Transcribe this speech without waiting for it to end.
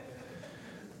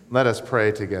Let us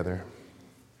pray together.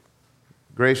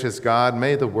 Gracious God,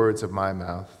 may the words of my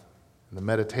mouth and the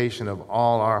meditation of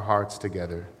all our hearts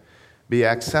together be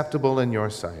acceptable in your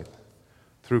sight,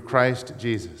 through Christ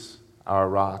Jesus, our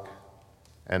rock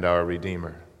and our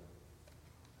Redeemer.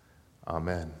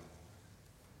 Amen.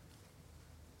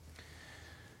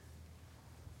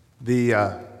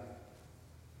 The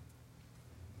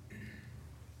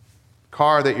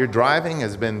car that you're driving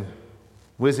has been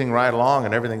whizzing right along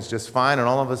and everything's just fine, and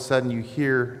all of a sudden you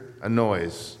hear a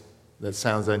noise that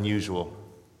sounds unusual.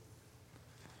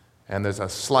 And there's a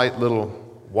slight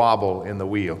little wobble in the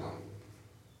wheel.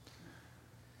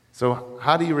 So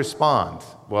how do you respond?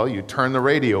 Well, you turn the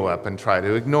radio up and try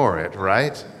to ignore it,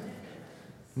 right?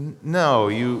 No,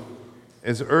 you,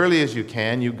 as early as you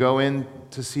can, you go in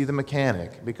to see the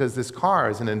mechanic, because this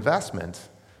car is an investment.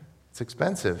 It's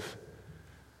expensive.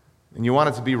 And you want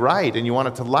it to be right, and you want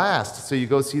it to last. So you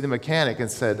go see the mechanic and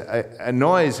said, a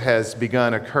noise has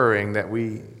begun occurring that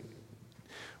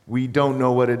we don't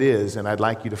know what it is, and I'd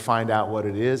like you to find out what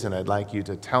it is, and I'd like you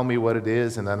to tell me what it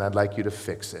is, and then I'd like you to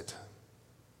fix it,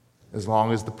 as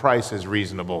long as the price is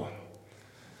reasonable.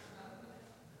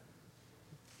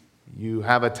 You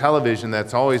have a television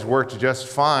that's always worked just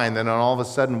fine, then all of a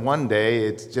sudden one day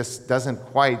it just doesn't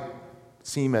quite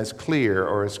seem as clear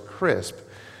or as crisp.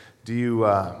 Do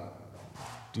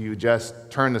you just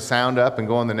turn the sound up and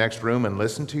go in the next room and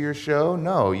listen to your show?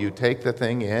 No, you take the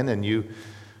thing in and you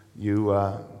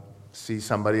see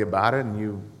somebody about it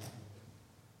and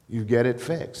you get it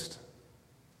fixed.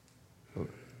 A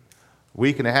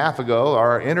week and a half ago,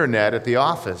 our internet at the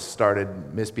office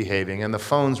started misbehaving, and the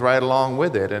phones right along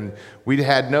with it, and we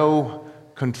had no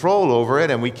control over it,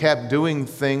 and we kept doing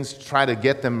things to try to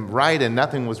get them right, and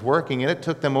nothing was working, and it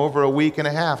took them over a week and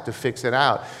a half to fix it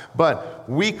out. But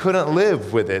we couldn't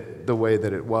live with it the way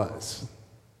that it was.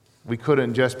 We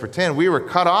couldn't just pretend. We were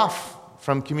cut off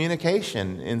from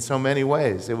communication in so many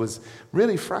ways. It was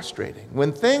really frustrating.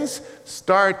 When things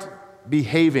start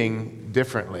behaving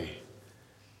differently,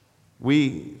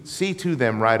 we see to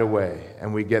them right away,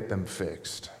 and we get them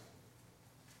fixed.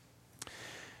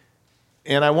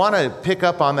 And I want to pick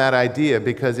up on that idea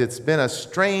because it's been a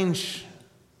strange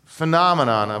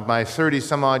phenomenon of my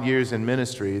 30-some-odd years in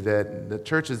ministry that the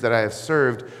churches that I have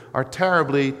served are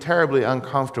terribly, terribly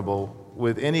uncomfortable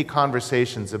with any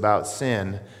conversations about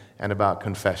sin and about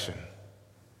confession.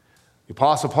 The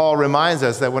Apostle Paul reminds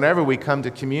us that whenever we come to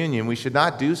communion, we should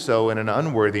not do so in an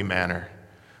unworthy manner,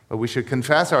 but we should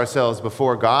confess ourselves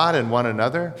before God and one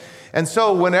another. And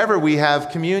so whenever we have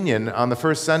communion on the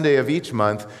first Sunday of each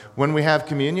month, when we have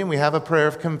communion, we have a prayer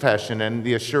of confession and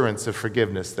the assurance of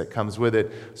forgiveness that comes with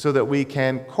it, so that we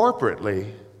can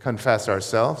corporately confess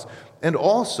ourselves and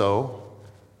also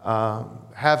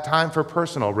have time for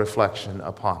personal reflection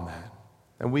upon that.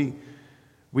 And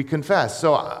we confess.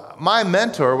 So my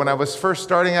mentor, when I was first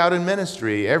starting out in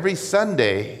ministry, every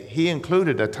Sunday he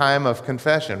included a time of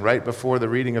confession right before the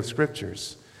reading of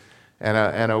scriptures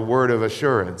and a word of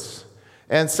assurance.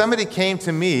 And somebody came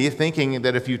to me thinking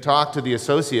that if you talk to the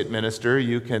associate minister,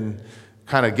 you can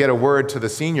kind of get a word to the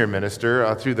senior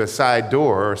minister through the side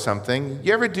door or something.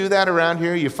 You ever do that around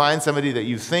here? You find somebody that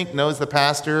you think knows the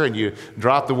pastor and you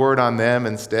drop the word on them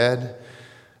instead?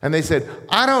 And they said,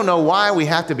 I don't know why we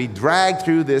have to be dragged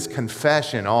through this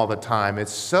confession all the time.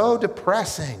 It's so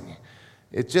depressing.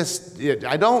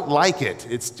 I don't like it.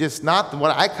 It's just not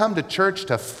what I come to church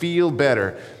to feel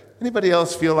better. Anybody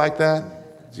else feel like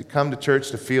that? Do you come to church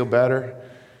to feel better?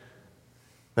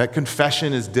 That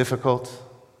confession is difficult.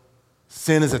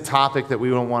 Sin is a topic that we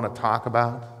don't want to talk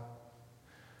about.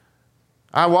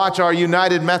 I watch our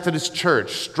United Methodist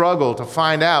Church struggle to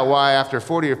find out why, after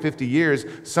 40 or 50 years,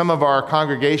 some of our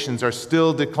congregations are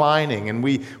still declining. And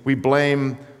we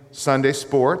blame Sunday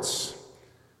sports.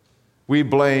 We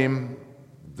blame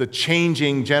the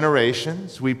changing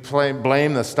generations. We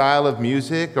blame the style of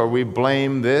music, or we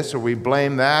blame this, or we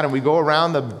blame that. And we go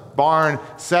around the barn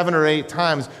 7 or 8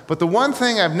 times. But the one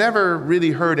thing I've never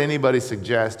really heard anybody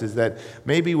suggest is that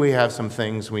maybe we have some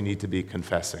things we need to be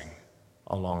confessing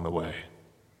along the way.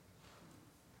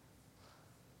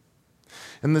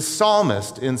 And the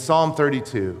psalmist in Psalm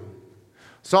 32,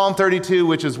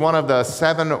 which is one of the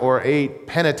 7 or 8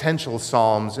 penitential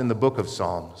psalms in the book of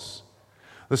Psalms.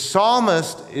 The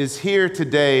psalmist is here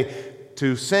today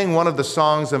to sing one of the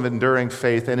songs of enduring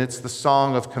faith, and it's the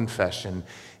song of confession.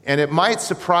 And it might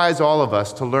surprise all of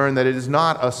us to learn that it is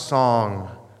not a song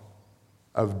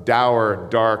of dour,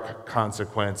 dark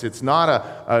consequence. It's not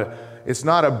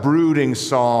a brooding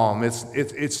psalm.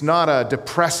 It's not a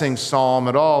depressing psalm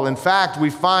at all. In fact, we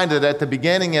find that at the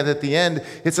beginning and at the end,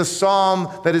 it's a psalm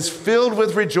that is filled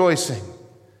with rejoicing.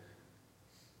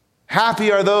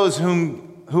 Happy are those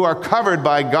who are covered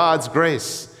by God's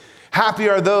grace. Happy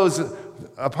are those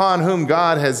upon whom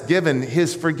God has given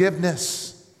his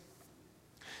forgiveness.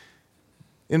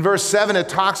 In verse 7, it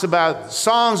talks about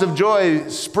songs of joy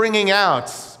springing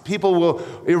out. People will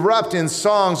erupt in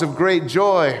songs of great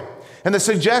joy. And the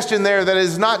suggestion there that it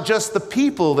is not just the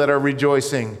people that are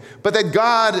rejoicing, but that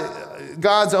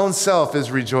God's own self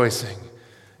is rejoicing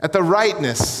at the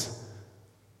rightness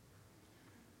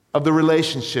of the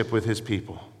relationship with his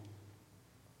people.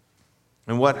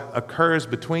 And what occurs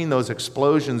between those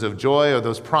explosions of joy or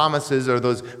those promises or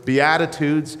those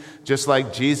beatitudes, just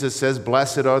like Jesus says,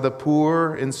 "Blessed are the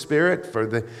poor in spirit,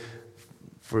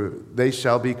 for they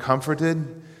shall be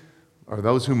comforted." Or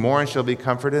those who mourn shall be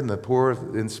comforted, and the poor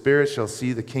in spirit shall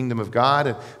see the kingdom of God.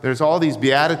 And there's all these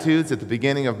beatitudes at the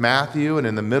beginning of Matthew and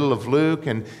in the middle of Luke.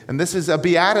 And this is a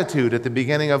beatitude at the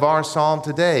beginning of our psalm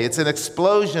today. It's an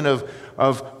explosion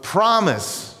of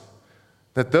promise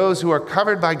that those who are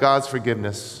covered by God's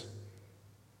forgiveness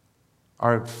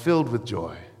are filled with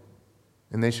joy,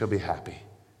 and they shall be happy.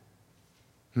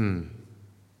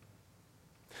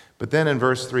 But then in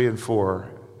verse 3 and 4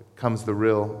 comes the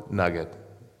real nugget.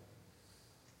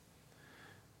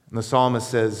 And the psalmist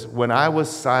says, "When I was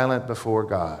silent before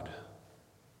God,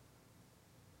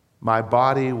 my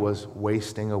body was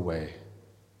wasting away.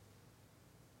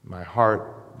 My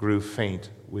heart grew faint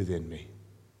within me."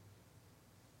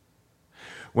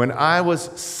 When I was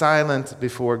silent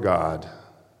before God,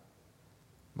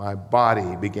 my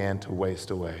body began to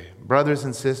waste away. Brothers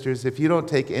and sisters, if you don't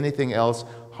take anything else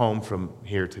home from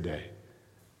here today,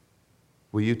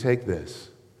 will you take this?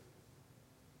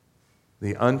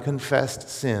 The unconfessed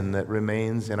sin that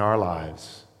remains in our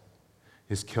lives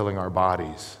is killing our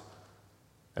bodies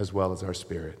as well as our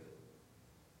spirit.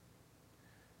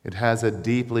 It has a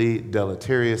deeply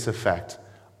deleterious effect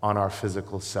on our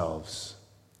physical selves.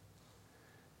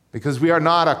 Because we are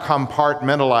not a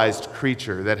compartmentalized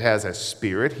creature that has a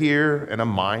spirit here and a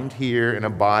mind here and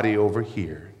a body over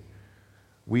here.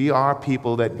 We are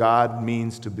people that God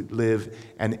means to live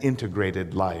an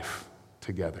integrated life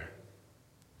together.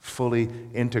 Fully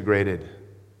integrated,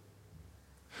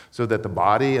 so that the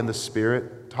body and the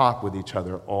spirit talk with each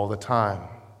other all the time,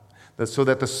 so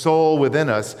that the soul within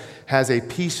us has a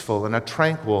peaceful and a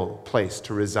tranquil place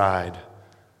to reside,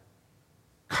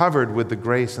 covered with the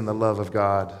grace and the love of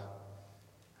God.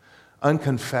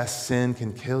 Unconfessed sin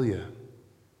can kill you.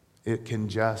 It can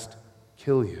just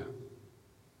kill you.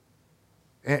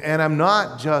 And I'm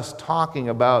not just talking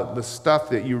about the stuff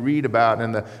that you read about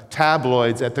in the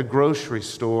tabloids at the grocery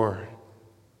store.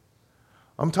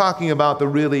 I'm talking about the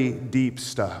really deep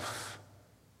stuff.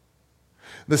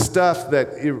 The stuff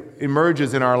that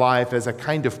emerges in our life as a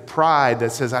kind of pride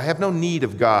that says, "I have no need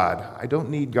of God. I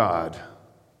don't need God."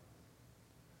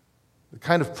 The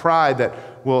kind of pride that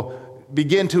will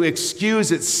begin to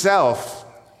excuse itself,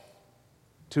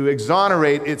 to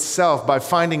exonerate itself by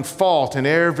finding fault in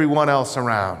everyone else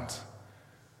around.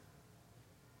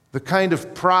 The kind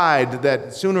of pride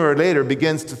that sooner or later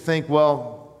begins to think,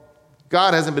 well,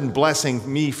 God hasn't been blessing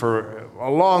me for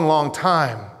a long, long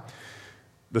time.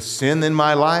 The sin in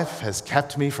my life has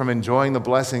kept me from enjoying the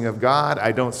blessing of God.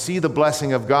 I don't see the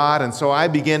blessing of God, and so I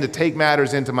begin to take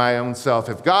matters into my own self.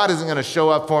 If God isn't going to show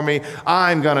up for me,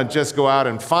 I'm going to just go out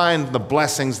and find the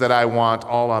blessings that I want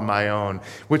all on my own,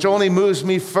 which only moves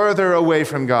me further away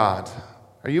from God.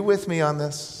 Are you with me on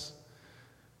this?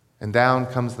 And down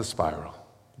comes the spiral,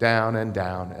 down and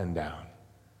down and down.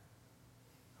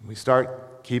 And we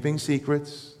start keeping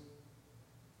secrets,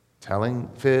 telling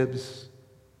fibs,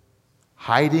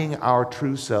 hiding our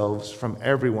true selves from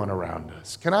everyone around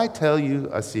us. Can I tell you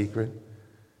a secret?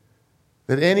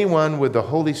 That anyone with the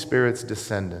Holy Spirit's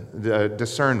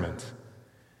discernment,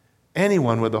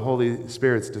 anyone with the Holy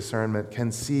Spirit's discernment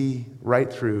can see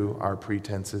right through our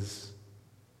pretenses.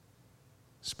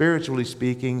 Spiritually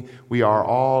speaking, we are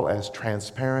all as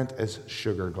transparent as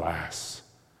sugar glass,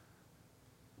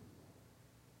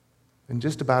 and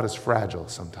just about as fragile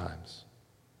sometimes.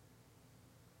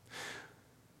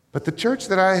 But the church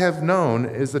that I have known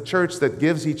is the church that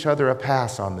gives each other a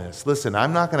pass on this. Listen,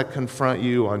 I'm not going to confront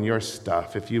you on your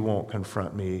stuff if you won't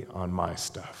confront me on my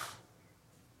stuff.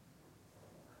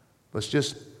 Let's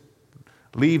just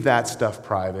leave that stuff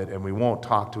private, and we won't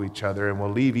talk to each other, and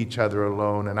we'll leave each other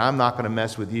alone, and I'm not going to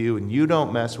mess with you, and you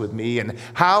don't mess with me. And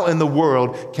how in the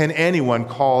world can anyone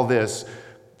call this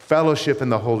fellowship in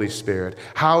the Holy Spirit?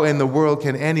 How in the world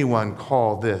can anyone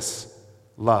call this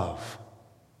love?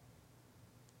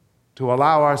 To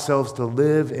allow ourselves to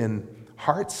live in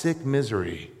heartsick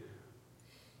misery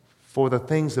for the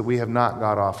things that we have not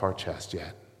got off our chest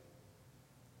yet.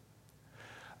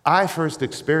 I first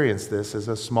experienced this as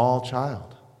a small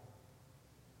child.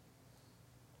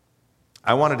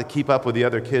 I wanted to keep up with the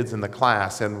other kids in the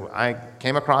class, and I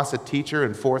came across a teacher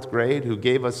in 4th grade who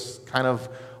gave us kind of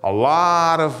a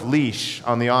lot of leash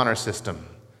on the honor system.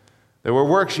 There were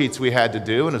worksheets we had to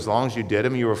do, and as long as you did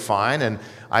them, you were fine. And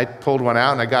I pulled one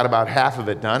out, and I got about half of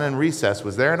it done, and recess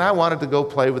was there, and I wanted to go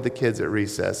play with the kids at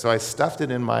recess. So I stuffed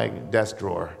it in my desk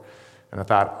drawer, and I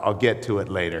thought, I'll get to it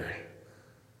later.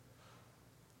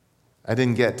 I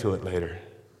didn't get to it later.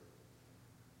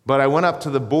 But I went up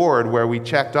to the board where we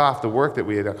checked off the work that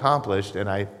we had accomplished, and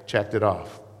I checked it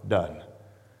off. Done.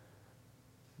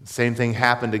 The same thing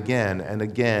happened again and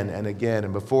again and again,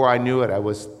 and before I knew it, I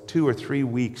was 2 or 3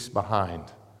 weeks behind.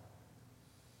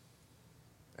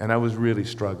 And I was really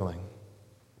struggling.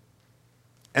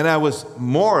 And I was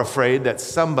more afraid that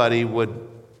somebody would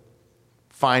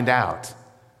find out.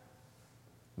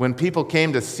 When people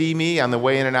came to see me on the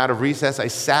way in and out of recess, I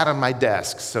sat on my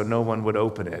desk so no one would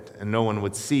open it and no one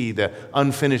would see the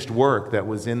unfinished work that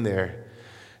was in there.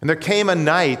 And there came a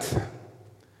night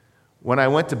when I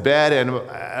went to bed, and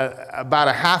about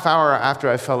a half hour after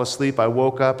I fell asleep, I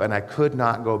woke up and I could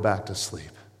not go back to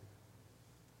sleep.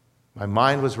 My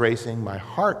mind was racing, my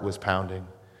heart was pounding,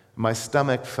 my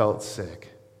stomach felt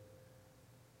sick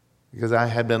because I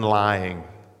had been lying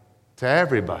to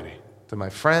everybody, to my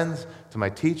friends, to my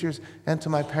teachers, and to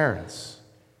my parents.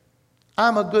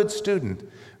 I'm a good student.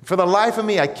 For the life of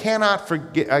me, I cannot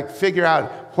figure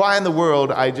out why in the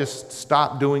world I just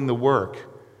stopped doing the work.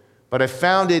 But I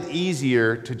found it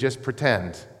easier to just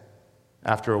pretend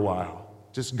after a while.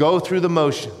 Just go through the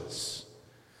motions.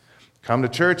 Come to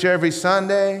church every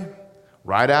Sunday,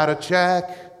 write out a check,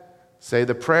 say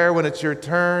the prayer when it's your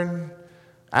turn,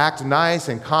 act nice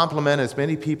and compliment as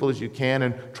many people as you can,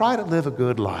 and try to live a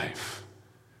good life.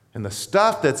 And the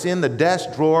stuff that's in the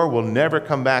desk drawer will never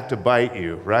come back to bite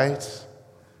you, right?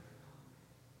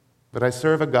 But I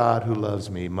serve a God who loves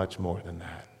me much more than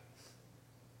that.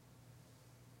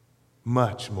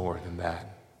 Much more than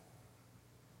that.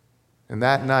 And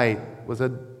that night was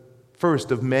a first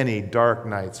of many dark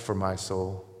nights for my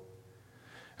soul.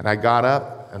 And I got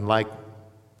up, and like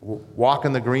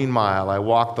walking the Green Mile, I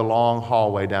walked the long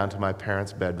hallway down to my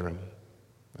parents' bedroom.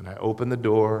 And I opened the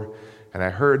door, and I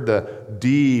heard the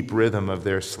deep rhythm of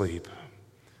their sleep.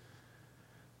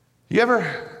 You ever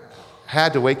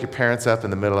had to wake your parents up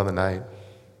in the middle of the night?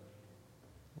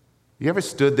 You ever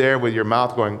stood there with your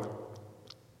mouth going,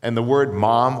 and the word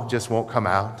mom just won't come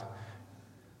out?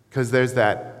 Because there's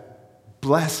that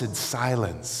blessed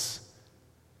silence,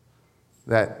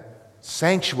 that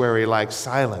sanctuary-like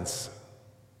silence.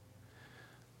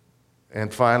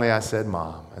 And finally I said,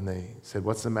 Mom. And they said,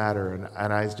 what's the matter?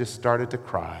 And I just started to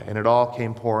cry. And it all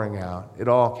came pouring out. It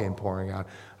all came pouring out.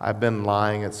 I've been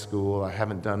lying at school. I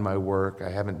haven't done my work. I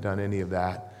haven't done any of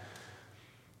that.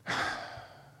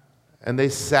 And they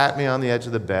sat me on the edge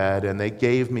of the bed, and they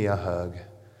gave me a hug.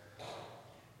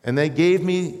 And they gave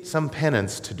me some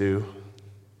penance to do.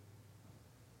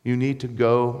 You need to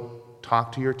go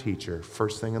talk to your teacher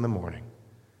first thing in the morning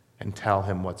and tell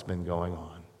him what's been going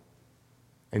on.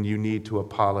 And you need to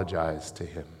apologize to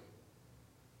him.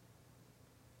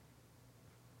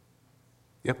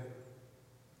 Yep.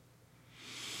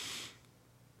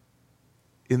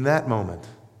 In that moment,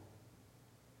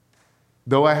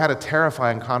 though I had a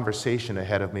terrifying conversation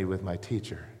ahead of me with my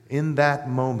teacher, in that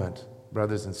moment,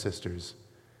 brothers and sisters,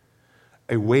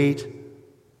 a weight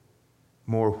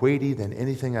more weighty than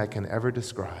anything I can ever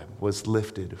describe was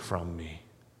lifted from me.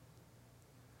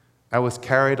 I was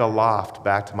carried aloft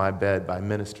back to my bed by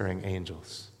ministering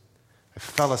angels. I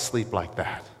fell asleep like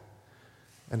that.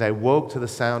 And I woke to the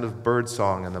sound of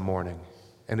birdsong in the morning,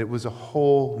 and it was a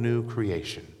whole new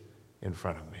creation in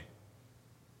front of me.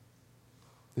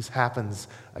 This happens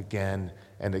again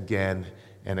and again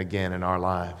and again in our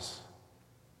lives.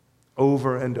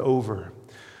 Over and over.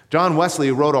 John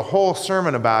Wesley wrote a whole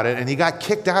sermon about it, and he got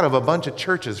kicked out of a bunch of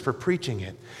churches for preaching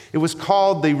it. It was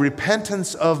called The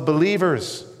Repentance of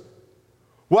Believers.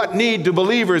 What need do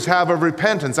believers have of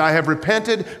repentance? I have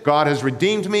repented. God has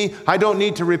redeemed me. I don't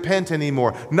need to repent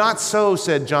anymore. Not so,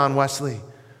 said John Wesley.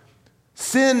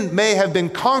 Sin may have been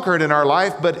conquered in our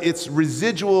life, but its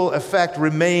residual effect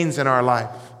remains in our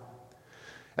life.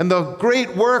 And the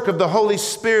great work of the Holy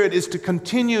Spirit is to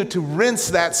continue to rinse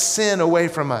that sin away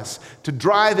from us, to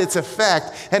drive its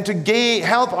effect, and to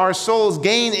help our souls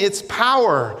gain its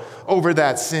power over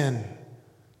that sin.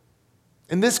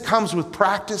 And this comes with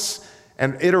practice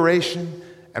and iteration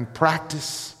and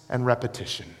practice and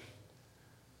repetition.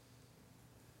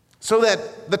 So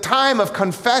that the time of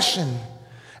confession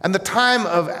And the time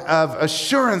of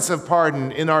assurance of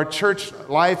pardon in our church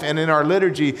life and in our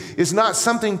liturgy is not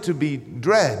something to be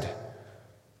dread,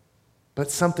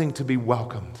 but something to be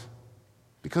welcomed.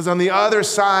 Because on the other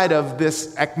side of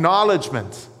this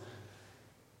acknowledgement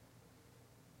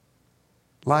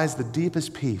lies the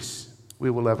deepest peace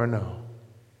we will ever know.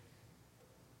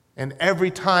 And every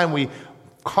time we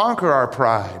conquer our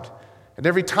pride, and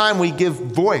every time we give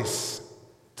voice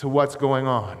to what's going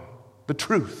on, the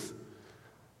truth,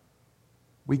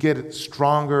 we get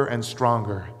stronger and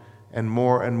stronger and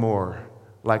more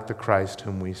like the Christ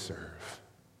whom we serve.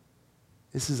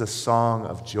 This is a song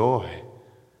of joy,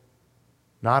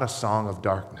 not a song of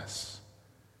darkness.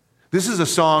 This is a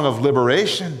song of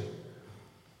liberation,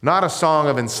 not a song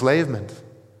of enslavement.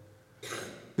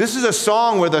 This is a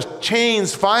song where the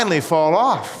chains finally fall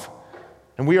off,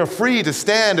 and we are free to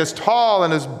stand as tall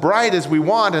and as bright as we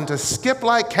want and to skip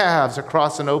like calves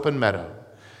across an open meadow.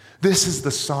 This is the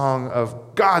song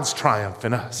of God's triumph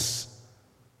in us.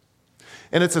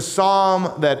 And it's a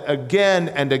psalm that again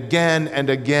and again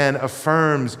and again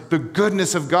affirms the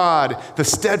goodness of God, the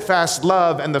steadfast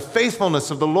love, and the faithfulness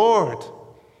of the Lord.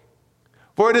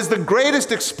 For it is the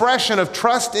greatest expression of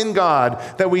trust in God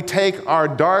that we take our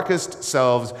darkest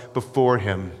selves before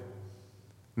Him,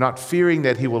 not fearing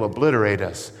that He will obliterate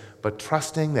us, but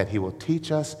trusting that He will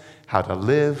teach us how to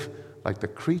live like the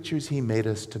creatures He made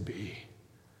us to be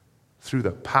through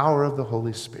the power of the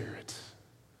Holy Spirit.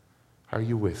 Are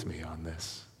you with me on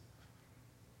this?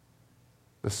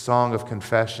 The Song of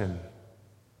Confession.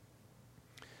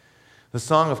 The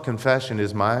Song of Confession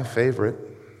is my favorite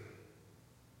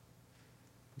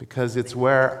because it's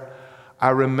where I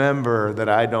remember that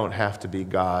I don't have to be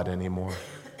God anymore.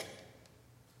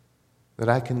 That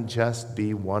I can just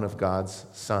be one of God's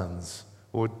sons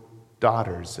or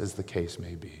daughters, as the case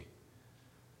may be.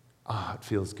 It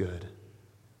feels good.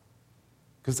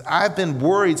 Because I've been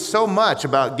worried so much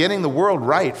about getting the world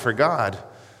right for God.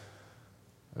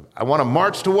 I want to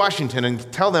march to Washington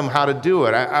and tell them how to do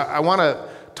it. I want to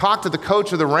talk to the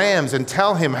coach of the Rams and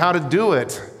tell him how to do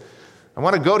it. I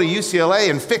want to go to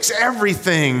UCLA and fix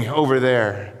everything over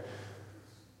there.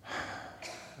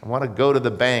 I want to go to the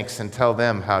banks and tell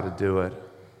them how to do it.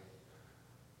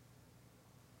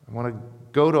 I want to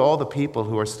go to all the people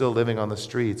who are still living on the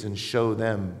streets and show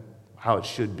them how it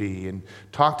should be, and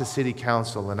talk to city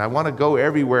council, and I want to go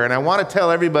everywhere, and I want to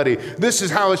tell everybody this is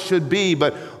how it should be,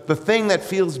 but the thing that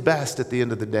feels best at the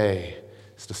end of the day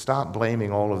is to stop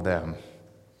blaming all of them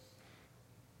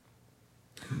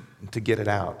and to get it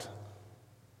out.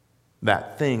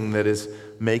 That thing that is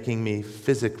making me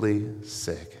physically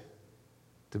sick,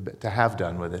 to have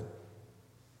done with it.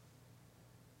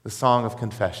 The Song of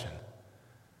Confession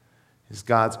is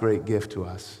God's great gift to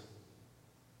us.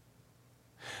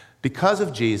 Because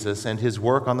of Jesus and His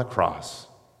work on the cross,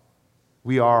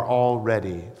 we are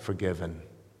already forgiven.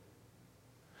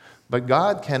 But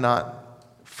God cannot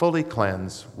fully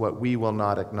cleanse what we will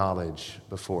not acknowledge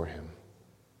before Him.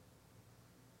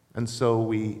 And so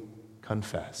we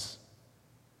confess.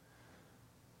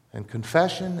 And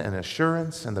confession and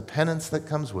assurance and the penance that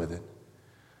comes with it.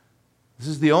 This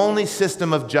is the only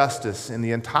system of justice in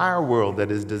the entire world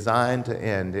that is designed to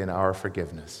end in our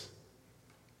forgiveness,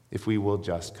 if we will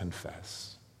just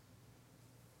confess.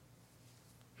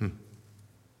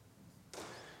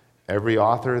 Every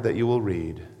author that you will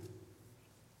read,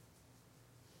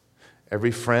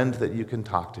 every friend that you can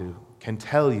talk to, can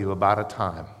tell you about a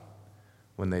time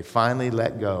when they finally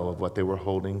let go of what they were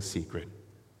holding secret,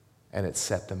 and it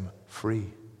set them free.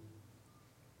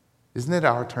 Isn't it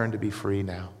our turn to be free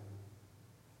now?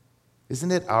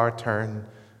 Isn't it our turn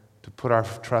to put our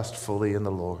trust fully in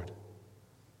the Lord?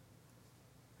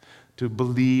 To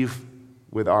believe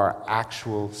with our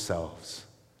actual selves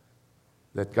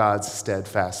that God's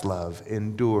steadfast love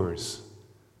endures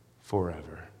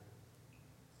forever.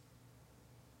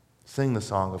 Sing the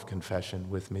Song of Confession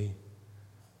with me.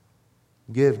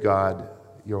 Give God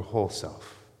your whole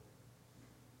self.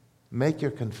 Make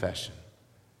your confession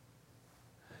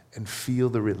and feel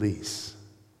the release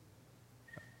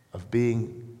of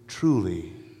being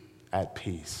truly at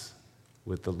peace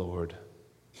with the Lord.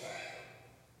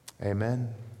 Amen.